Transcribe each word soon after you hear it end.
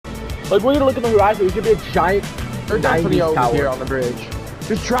Like when you look at the horizon, there's gonna be a giant. They're definitely over tower here on the bridge.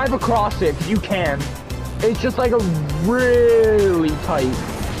 Just drive across it, 'cause you can. It's just like a really tight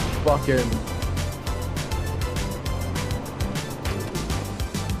fucking.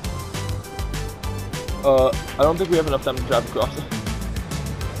 I don't think we have enough time to drive across it.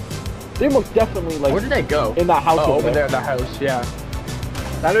 They most definitely like. Where did they go? In that house over there, the house. Yeah.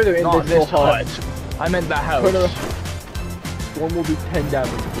 Not they're in this hut. I meant the house. Storm will do 10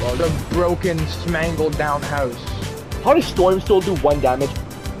 damage. The broken, smangled down house. How does Storm still do 1 damage?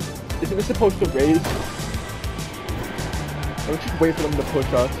 Isn't it supposed to raise? Let's just wait for them to push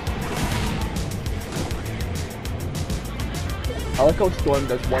us. I like how Storm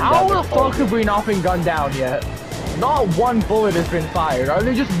does 1 damage. How the fuck have we not been gunned down yet? Not one bullet has been fired. Are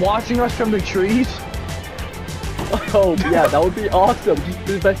they just watching us from the trees? Oh, yeah, that would be awesome. Just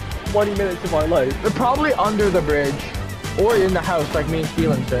the best 20 minutes of my life. They're probably under the bridge. Or in the house, like me and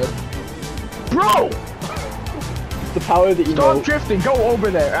Keelan said. Bro! The power of the emote. Stop drifting, go over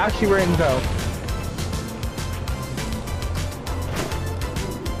there. Actually, we're in zone.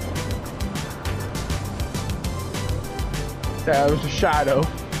 Yeah, it was a shadow.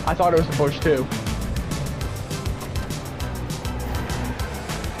 I thought it was a bush too.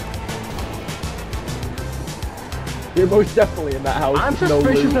 You're most definitely in that house. I'm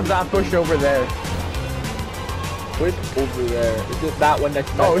suspicious of that bush over there. Where's over there? Is it that one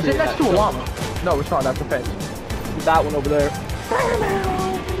next to Oh, is it next to a llama? No, it's not. That's a fence. It's that one over there.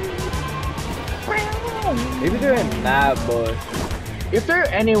 Maybe they're in that bush. If they're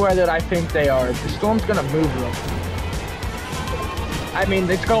anywhere that I think they are, the storm's gonna move them. I mean,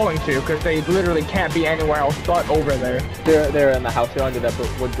 it's going to, because they literally can't be anywhere else but over there. They're in the house. They're under that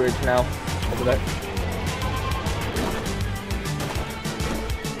wood bridge now. Over there.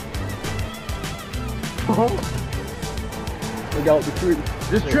 Look out the tree.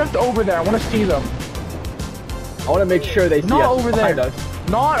 Just drift over there. I want to see them. I want to make sure they see Not us over there. us.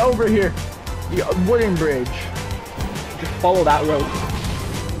 Not over here. The wooden bridge. Just follow that road.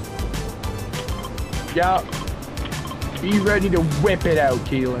 Yeah. Be ready to whip it out,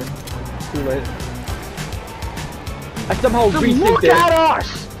 Keelan. Too late. I somehow resynced look it. at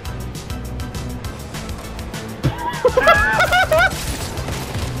us!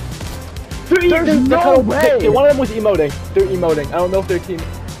 There's no way! One of them was emoting. They're emoting. I don't know if they're team.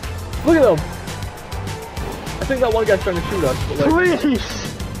 Look at them! I think that one guy's trying to shoot us. But like...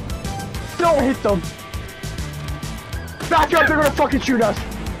 Please! Don't hit them! Back up, they're gonna fucking shoot us!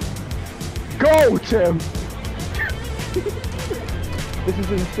 Go, Tim! This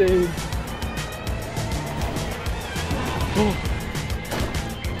is insane.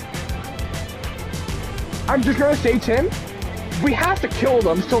 I'm just gonna say, Tim, we have to kill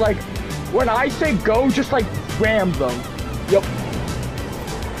them, so like, when I say go, just like, ram them. Yep.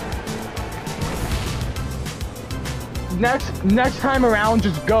 Next time around,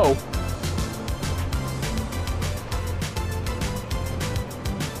 just go.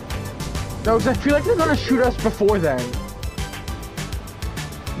 No, 'cause I feel like they're gonna shoot us before then.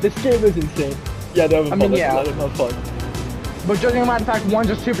 This game is insane. Yeah, they're having fun. Yeah. They're having fun. But judging by the fact one's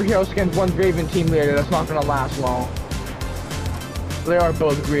a superhero against one's Raven team leader, that's not gonna last long. They are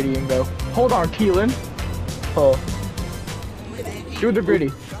both grittying though. Hold on, Keelan. Oh. Do the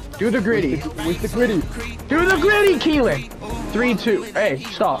gritty. Do the gritty. Where's the gritty? Do the gritty, Keelan! 3, 2. Hey,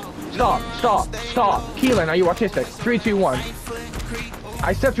 stop. Stop. Stop. Stop. Keelan, are you autistic? 3, 2, 1.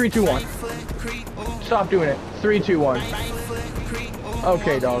 I said 3, 2, 1. Stop doing it. 3, 2, 1.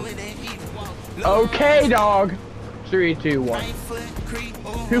 Okay, dog. Okay, dog. 3, 2, 1.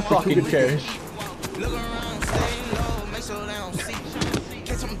 Who fucking cares?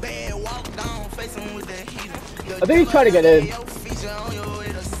 I think he's trying to get in.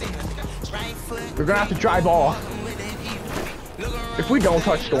 We're gonna have to drive off. If we don't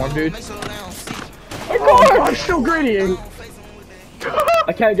touch Storm, dude. Oh, I'm still grittying.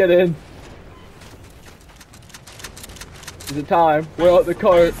 I can't get in. Is it time? We're out the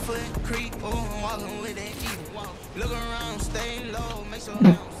cart.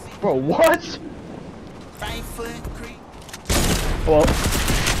 Bro, what? Well.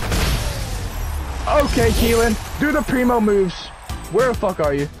 Okay, Keelan. Do the primo moves. Where the fuck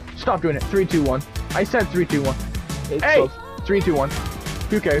are you? Stop doing it. 3, 2, 1. I said 3, 2, 1. It's Hey! close. 3, 2, 1.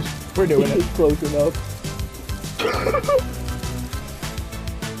 Who cares? We're doing it. It's close enough.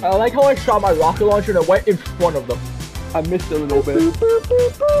 I like how I shot my rocket launcher and it went in front of them. I missed a little bit.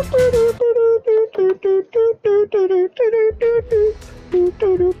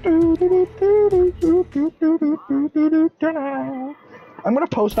 I'm gonna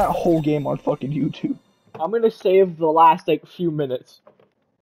post that whole game on fucking YouTube. I'm gonna save the last like few minutes.